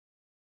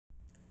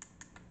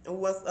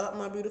What's up,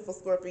 my beautiful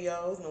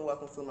Scorpios, and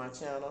welcome to my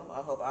channel.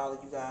 I hope all of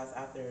you guys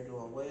out there are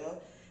doing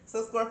well.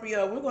 So,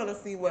 Scorpio, we're going to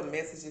see what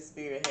messages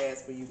Spirit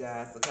has for you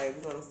guys, okay?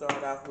 We're going to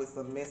start off with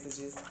some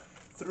messages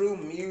through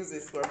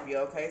music, Scorpio,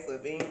 okay? So,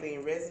 if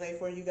anything resonates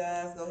for you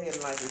guys, go ahead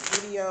and like this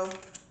video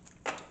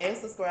and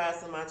subscribe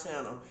to my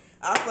channel.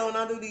 Also, when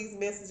I do these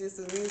messages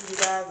to music, you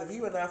guys, if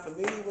you are not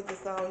familiar with the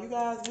song, you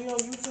guys, we on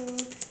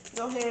YouTube,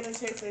 go ahead and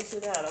check that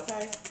shit out,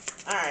 okay?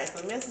 Alright,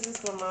 so messages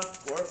from my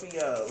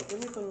Scorpios. Give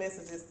me some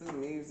messages through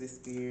music,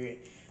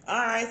 Spirit.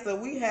 Alright, so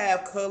we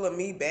have Color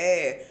Me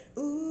Bad.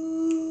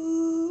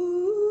 Ooh,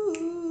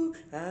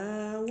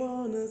 I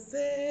wanna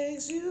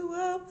sex you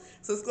up.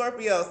 So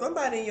Scorpio,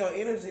 somebody in your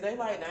energy, they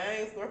like,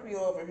 dang, Scorpio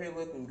over here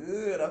looking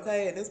good,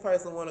 okay? And this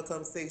person wanna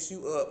come sex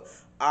you up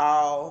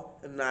all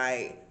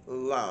night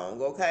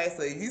long, okay?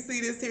 So if you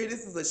see this here,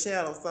 this is a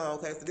channel song,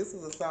 okay? So this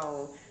is a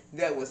song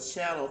that was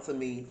channeled to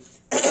me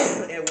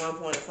at one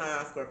point in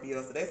time,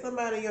 Scorpio. So there's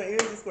somebody in your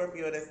energy,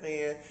 Scorpio, that's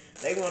saying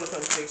they want to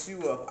come fix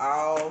you up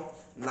all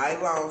night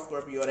long,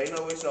 Scorpio. They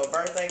know it's your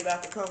birthday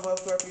about to come up,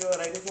 Scorpio.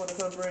 They just want to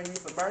come bring you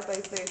some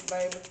birthday sex,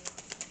 baby.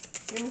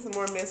 Give me some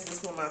more messages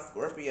for my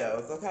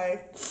Scorpios,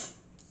 okay?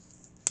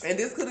 And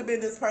this could have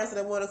been this person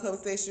that want to come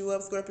sex you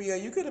up, Scorpio.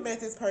 You could have met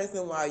this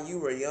person while you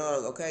were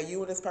young, okay?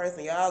 You and this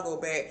person, y'all go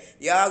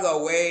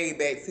way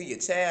back to your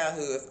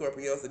childhood,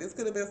 Scorpio. So this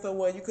could have been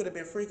someone you could have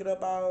been freaking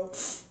up on,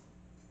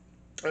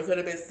 or could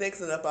have been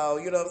sexing up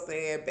on, you know what I'm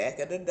saying, back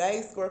in the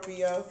day,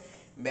 Scorpio.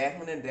 Back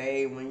in the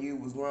day when you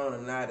was grown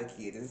and not a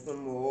kid and some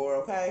more,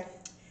 okay?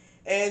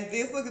 And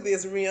this, look at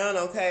this,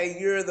 Rihanna, okay?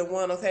 You're the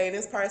one, okay? And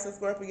this person,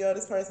 Scorpio,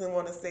 this person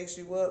want to sex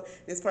you up.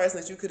 This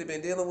person that you could have been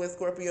dealing with,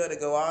 Scorpio, to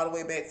go all the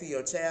way back to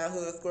your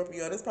childhood,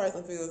 Scorpio. This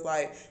person feels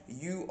like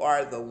you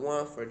are the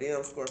one for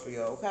them,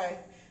 Scorpio, okay?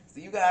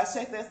 So you guys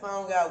check that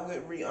song out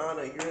with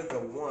Rihanna. You're the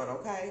one,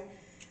 okay?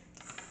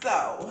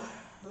 So,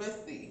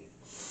 let's see.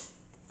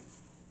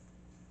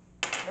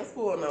 Let's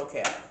pull no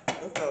cap.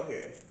 Let's go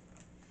here.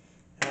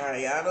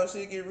 Alright, y'all know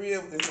she get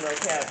real with this no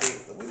cap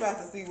dick. So we about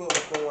to see what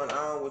was going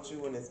on with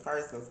you and this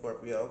person,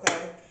 Scorpio,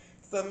 okay?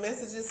 Some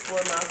messages for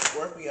my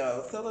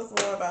Scorpio. Tell us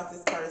more about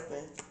this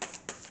person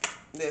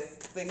that's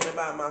thinking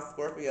about my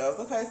Scorpios.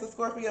 Okay, so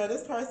Scorpio,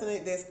 this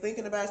person that's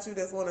thinking about you,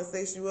 that's want to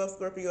sex you up,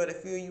 Scorpio,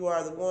 that feel you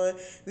are the one.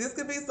 This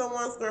could be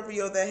someone,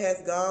 Scorpio, that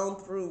has gone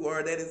through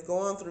or that is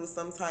going through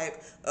some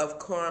type of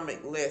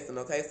karmic lesson.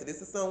 Okay, so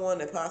this is someone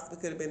that possibly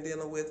could have been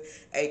dealing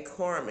with a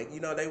karmic. You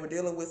know, they were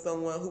dealing with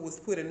someone who was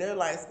put in their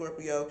life,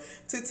 Scorpio,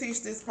 to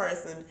teach this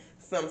person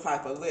some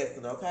type of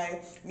lesson,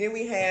 okay? Then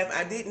we have,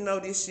 I didn't know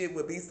this shit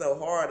would be so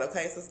hard,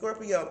 okay? So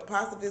Scorpio,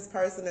 possibly this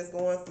person that's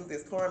going through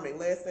this karmic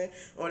lesson,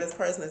 or this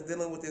person that's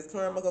dealing with this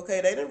karmic,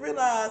 okay? They didn't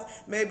realize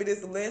maybe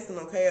this lesson,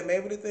 okay? Or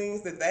maybe the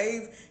things that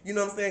they've, you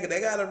know what I'm saying,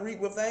 they got to reap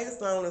what they've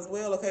sown as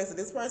well, okay? So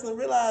this person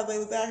realized they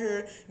was out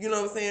here, you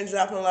know what I'm saying,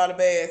 dropping a lot of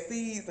bad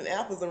seeds and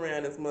apples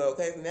around this mug,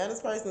 okay? So now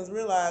this person is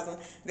realizing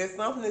that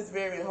something is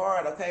very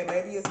hard, okay?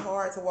 Maybe it's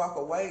hard to walk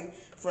away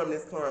from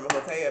this karma,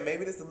 okay? Or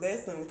maybe this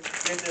lesson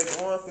that they're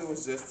going through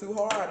is just too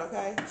hard,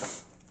 okay?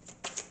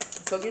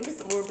 So give me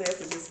some more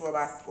messages for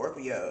my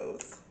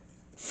Scorpios.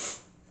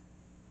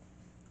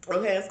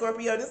 Okay, and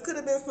Scorpio, this could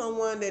have been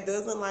someone that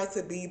doesn't like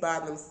to be by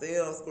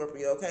themselves,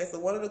 Scorpio, okay? So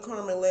one of the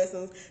karmic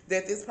lessons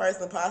that this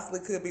person possibly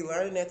could be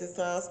learning at this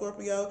time,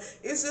 Scorpio,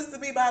 is just to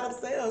be by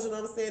themselves, you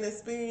know what I'm saying?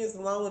 Experience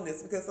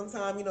loneliness, because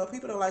sometimes, you know,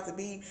 people don't like to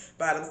be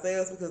by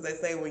themselves because they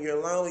say when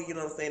you're lonely, you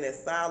know what I'm saying, that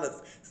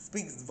silence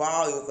speaks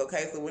volumes,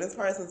 okay? So when this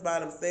person's by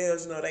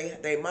themselves, you know,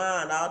 they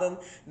mind all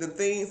the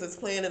things that's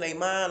playing in their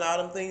mind, all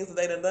them things that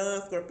they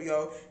done,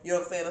 Scorpio, you know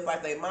what I'm saying? It's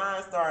like their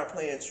mind started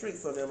playing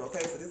tricks on them,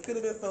 okay? So this could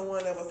have been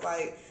someone that was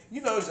like,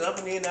 you know,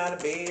 jumping in and out of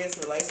beds,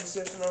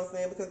 relationships, you know what I'm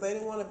saying? Because they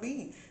didn't want to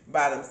be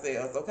by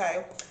themselves,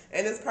 okay?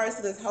 And this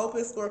person is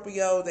hoping,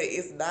 Scorpio, that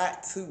it's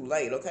not too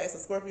late, okay? So,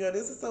 Scorpio,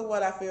 this is so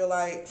what I feel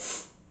like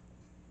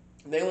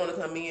they want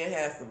to come in,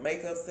 have some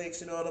makeup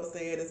sex, you know what I'm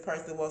saying? This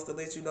person wants to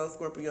let you know,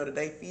 Scorpio, that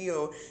they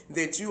feel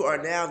that you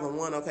are now the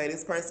one, okay?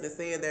 This person is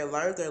saying they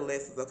learned their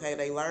lessons, okay?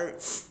 They learned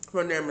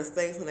from their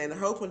mistakes, and they're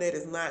hoping that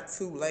it's not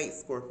too late,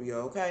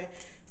 Scorpio, okay?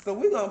 So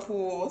we're going to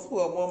let's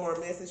pull one more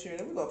message here, and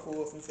then we're going to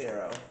pull some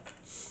tarot.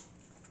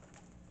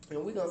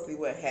 And we're going to see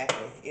what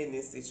happened in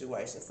this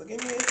situation. So give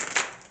me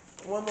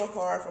one more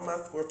card for my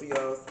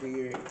Scorpio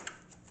spirit.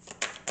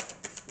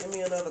 Give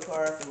me another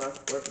card for my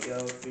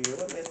Scorpio spirit.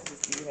 What messages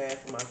do you have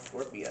for my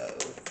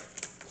Scorpios?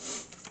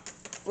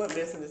 What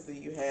messages do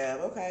you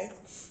have? Okay.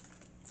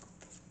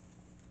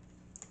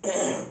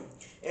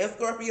 And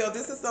Scorpio,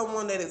 this is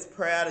someone that is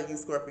proud of you,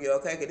 Scorpio,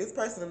 okay? Because this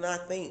person did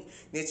not think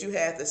that you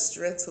had the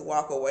strength to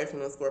walk away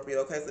from them, Scorpio,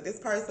 okay? So this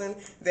person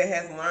that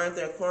has learned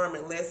their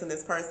karmic lesson,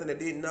 this person that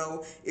didn't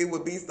know it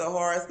would be so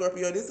hard,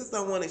 Scorpio, this is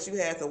someone that you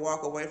had to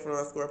walk away from,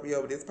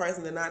 Scorpio. But this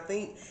person did not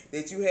think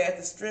that you had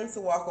the strength to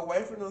walk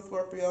away from them,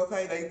 Scorpio,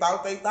 okay? They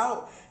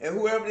thought. And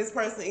whoever this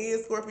person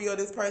is, Scorpio,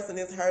 this person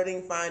is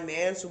hurting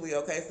financially,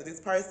 okay? So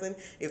this person,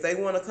 if they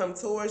want to come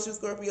towards you,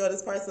 Scorpio,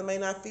 this person may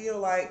not feel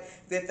like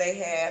that they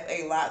have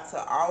a lot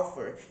to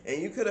offer.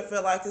 And you could have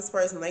felt like this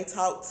person, they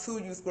talk to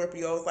you,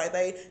 Scorpio. It's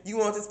like you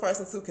want this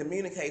person to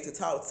communicate, to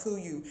talk to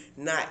you,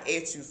 not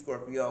at you,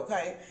 Scorpio,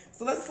 okay?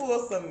 So let's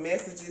pull some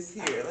messages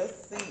here.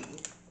 Let's see.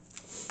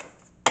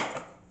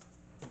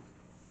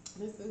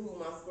 Let's see who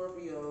my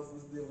Scorpios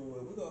was dealing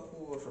with. We're going to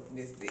pull from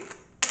this deck.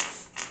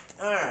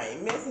 All right,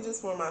 messages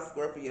for my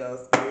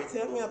Scorpios. Spirit,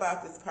 tell me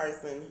about this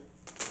person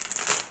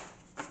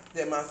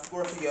that my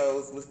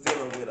Scorpios was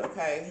dealing with,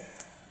 okay?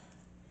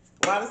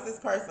 Why does this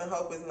person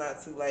hope it's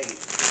not too late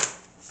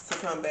to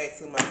come back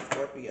to my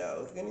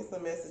Scorpios? Give me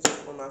some messages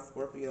for my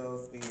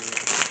Scorpios, Spirit.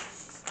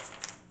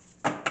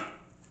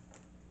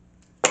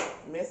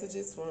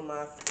 Messages for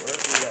my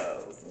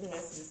Scorpios. What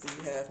messages do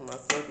you have for my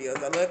Scorpios?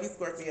 I love you,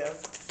 Scorpio.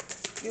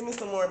 Give me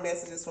some more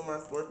messages for my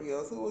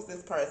Scorpios. Who is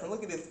this person?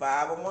 Look at this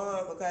 5 of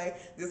Wands, okay?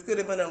 This could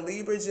have been a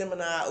Libra,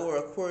 Gemini, or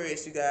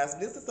Aquarius, you guys.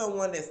 This is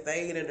someone that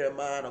stayed in their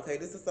mind, okay?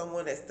 This is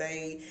someone that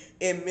stayed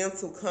in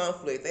mental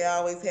conflict. They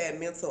always had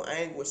mental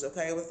anguish,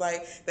 okay? It was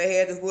like they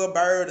had this little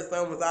bird or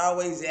something was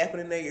always yapping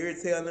in their ear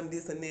telling them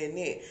this and that and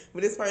that.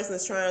 But this person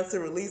is trying to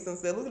release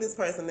themselves. Look at this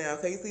person now,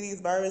 okay? You see these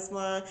birds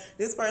flying?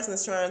 This person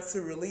is trying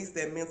to release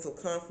that mental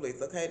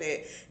conflict,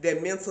 okay?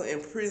 That mental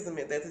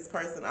imprisonment that this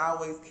person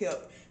always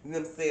kept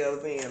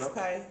themselves in,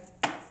 okay?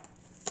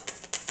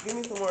 Give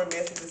me some more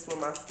messages for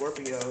my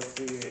Scorpios,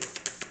 dude.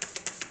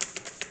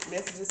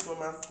 Messages for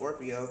my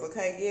Scorpios,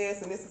 okay?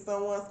 Yes, and this is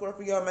someone,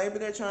 Scorpio, maybe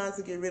they're trying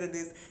to get rid of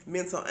this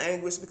mental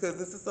anguish because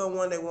this is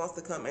someone that wants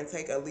to come and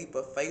take a leap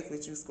of faith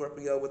with you,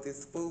 Scorpio, with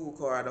this Fool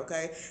card,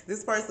 okay?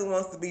 This person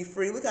wants to be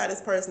free. Look how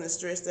this person is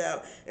stretched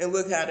out, and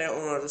look how their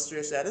arms are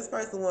stretched out. This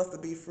person wants to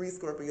be free,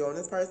 Scorpio, and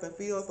this person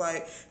feels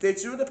like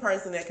that you're the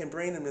person that can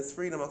bring them this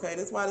freedom, okay?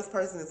 That's why this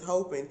person is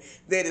hoping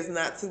that it's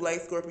not too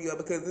late, Scorpio,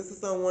 because this is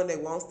someone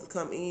that wants to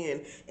come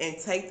in and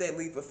take that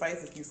leap of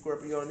faith with you,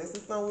 Scorpio, and this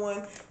is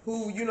someone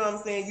who, you know what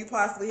I'm saying, you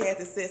possibly had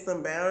to set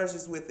some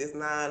boundaries with this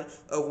 9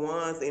 of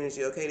Wands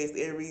energy, okay? This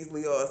Aries,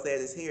 Leo, or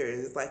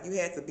Sagittarius. It's like you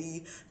had to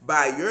be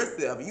by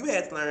yourself. You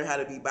had to learn how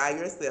to be by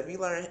yourself.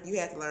 You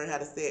had to learn how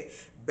to set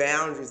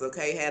boundaries,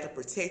 okay? You had to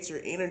protect your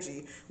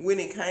energy when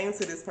it came to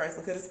this person,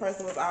 because this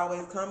person was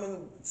always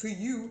coming to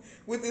you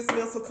with this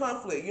mental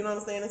conflict. You know what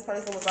I'm saying? This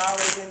person was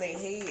always in their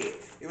head.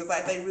 It was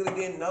like they really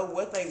didn't know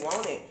what they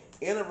wanted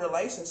in a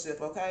relationship,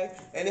 okay?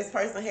 And this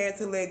person had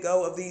to let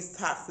go of these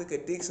toxic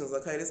addictions,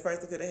 okay? This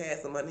person could have had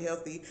some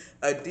unhealthy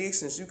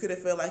addictions. You could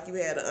have felt like you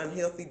had an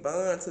unhealthy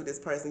bond to this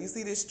person. You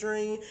see this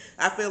string?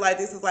 I feel like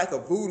this is like a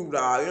voodoo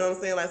doll, you know what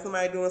I'm saying? Like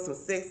somebody doing some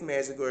sex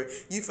magic, or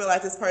you feel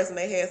like this person,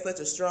 they had such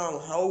a strong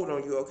hold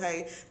on you,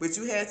 okay? But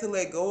you had to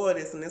let go of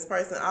this, and this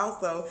person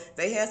also,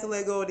 they had to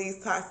let go of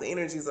these toxic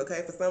energies,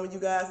 okay? For some of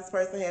you guys, this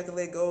person had to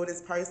let go of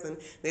this person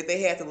that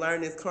they had to learn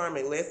this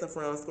karmic lesson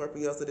from,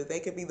 Scorpio, so that they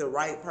could be the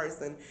right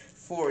person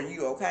for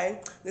you,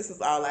 okay? This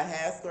is all I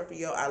have,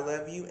 Scorpio. I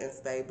love you and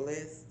stay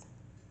blessed.